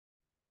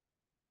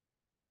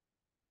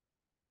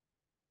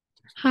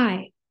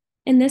Hi,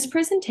 in this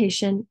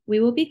presentation, we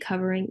will be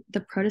covering the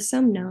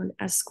protostome known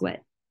as squid.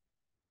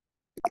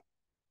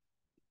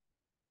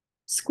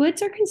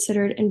 Squids are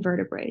considered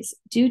invertebrates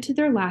due to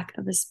their lack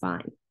of a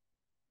spine.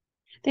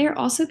 They are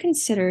also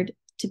considered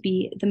to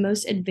be the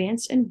most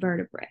advanced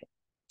invertebrate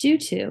due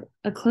to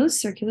a closed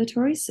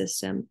circulatory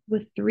system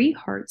with 3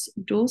 hearts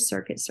dual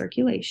circuit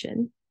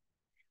circulation,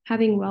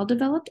 having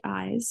well-developed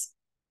eyes,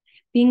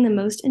 being the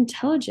most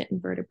intelligent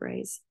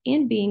invertebrates,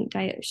 and being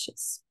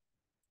dioecious.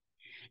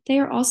 They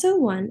are also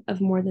one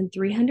of more than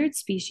 300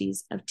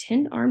 species of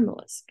tin-armed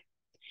mollusk,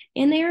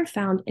 and they are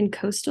found in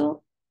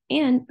coastal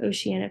and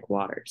oceanic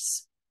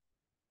waters.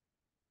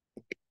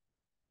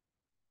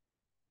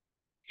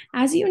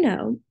 As you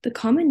know, the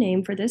common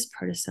name for this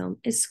protostome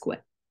is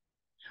squid,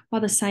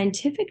 while the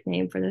scientific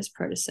name for this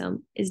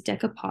protostome is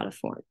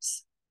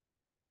Decapodiformes.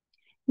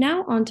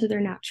 Now onto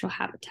their natural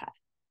habitat.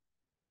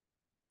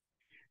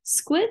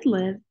 Squid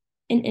live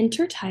in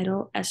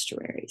intertidal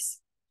estuaries,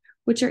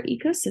 which are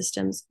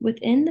ecosystems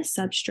within the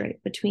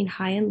substrate between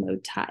high and low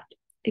tide,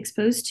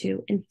 exposed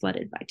to and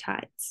flooded by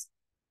tides.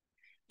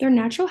 Their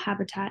natural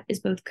habitat is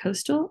both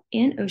coastal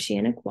and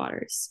oceanic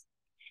waters,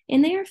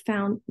 and they are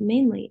found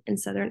mainly in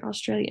southern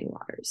Australian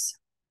waters.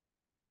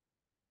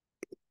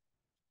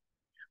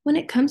 When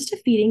it comes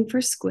to feeding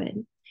for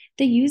squid,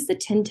 they use the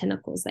 10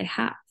 tentacles they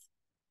have.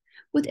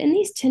 Within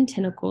these 10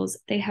 tentacles,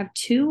 they have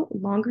 2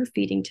 longer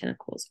feeding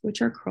tentacles,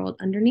 which are curled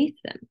underneath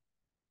them.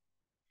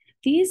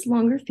 These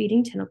longer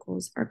feeding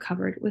tentacles are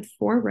covered with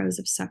 4 rows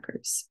of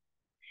suckers.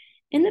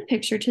 In the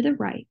picture to the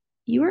right,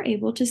 you are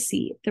able to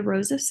see the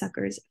rows of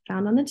suckers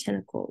found on the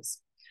tentacles,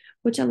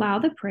 which allow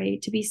the prey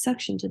to be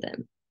suctioned to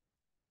them.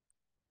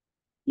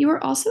 You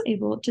are also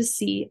able to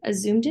see a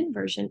zoomed-in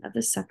version of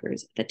the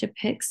suckers that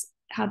depicts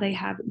how they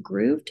have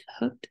grooved,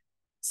 hooked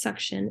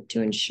suction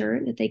to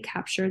ensure that they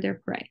capture their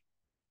prey.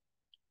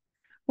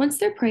 Once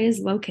their prey is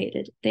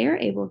located, they are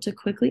able to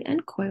quickly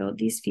uncoil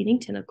these feeding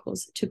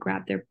tentacles to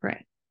grab their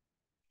prey.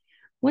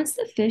 Once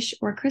the fish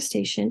or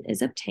crustacean is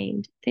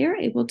obtained, they are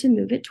able to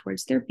move it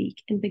towards their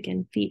beak and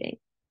begin feeding.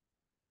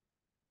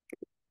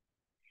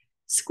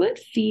 Squid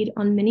feed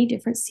on many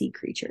different sea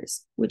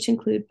creatures, which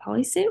include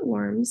polycete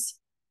worms,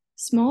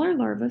 smaller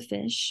larva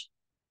fish,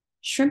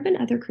 shrimp and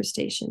other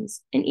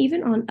crustaceans, and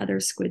even on other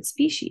squid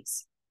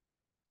species.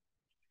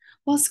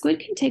 While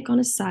squid can take on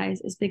a size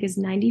as big as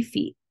 90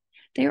 feet,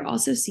 they are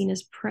also seen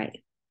as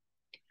prey.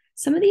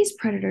 Some of these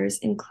predators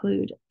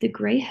include the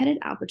gray-headed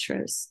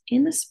albatross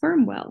and the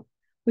sperm whale,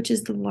 which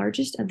is the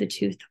largest of the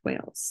toothed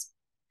whales.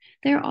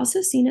 They are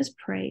also seen as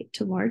prey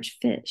to large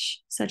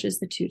fish, such as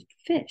the toothed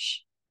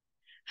fish.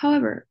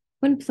 However,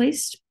 when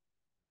placed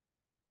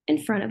in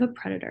front of a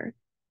predator,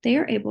 they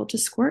are able to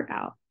squirt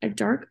out a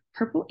dark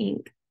purple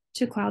ink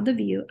to cloud the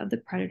view of the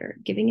predator,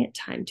 giving it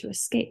time to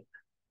escape.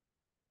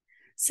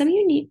 Some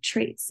unique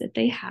traits that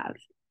they have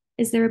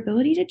is their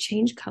ability to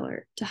change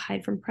color to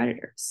hide from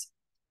predators,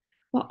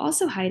 while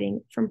also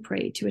hiding from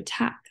prey to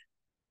attack.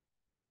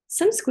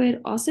 Some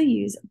squid also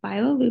use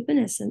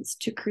bioluminescence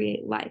to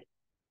create light.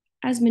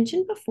 As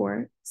mentioned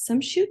before,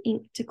 some shoot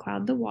ink to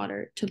cloud the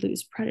water to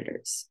lose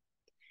predators.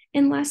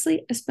 And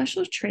lastly, a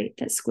special trait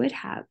that squid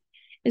have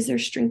is their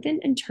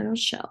strengthened internal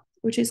shell,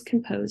 which is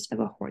composed of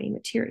a horny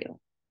material.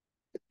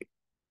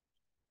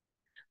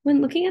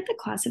 When looking at the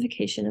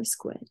classification of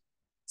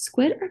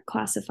squid are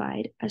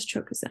classified as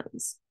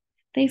trochozoans.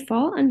 They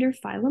fall under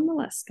phylum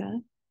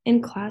Mollusca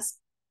and class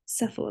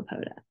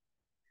Cephalopoda.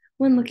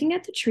 When looking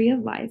at the tree of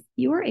life,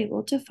 you are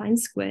able to find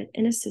squid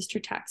in a sister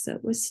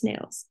taxa with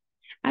snails,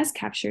 as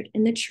captured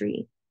in the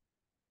tree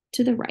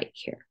to the right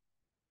here.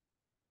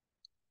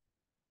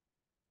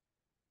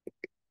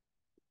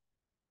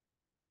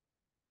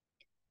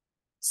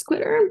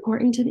 Squid are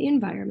important to the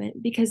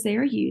environment because they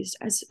are used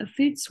as a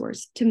food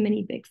source to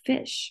many big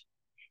fish.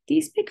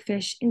 These big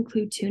fish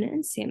include tuna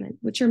and salmon,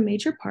 which are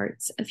major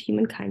parts of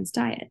humankind's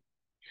diet.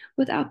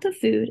 Without the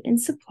food and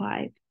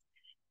supply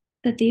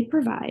that they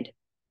provide,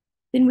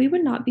 then we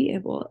would not be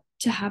able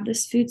to have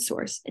this food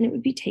source and it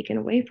would be taken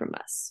away from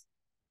us.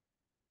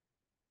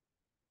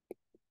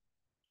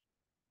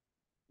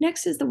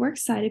 Next is the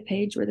works cited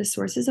page where the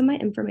sources of my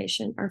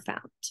information are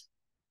found.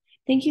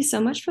 Thank you so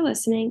much for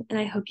listening, and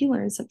I hope you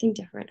learned something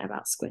different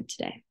about squid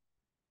today.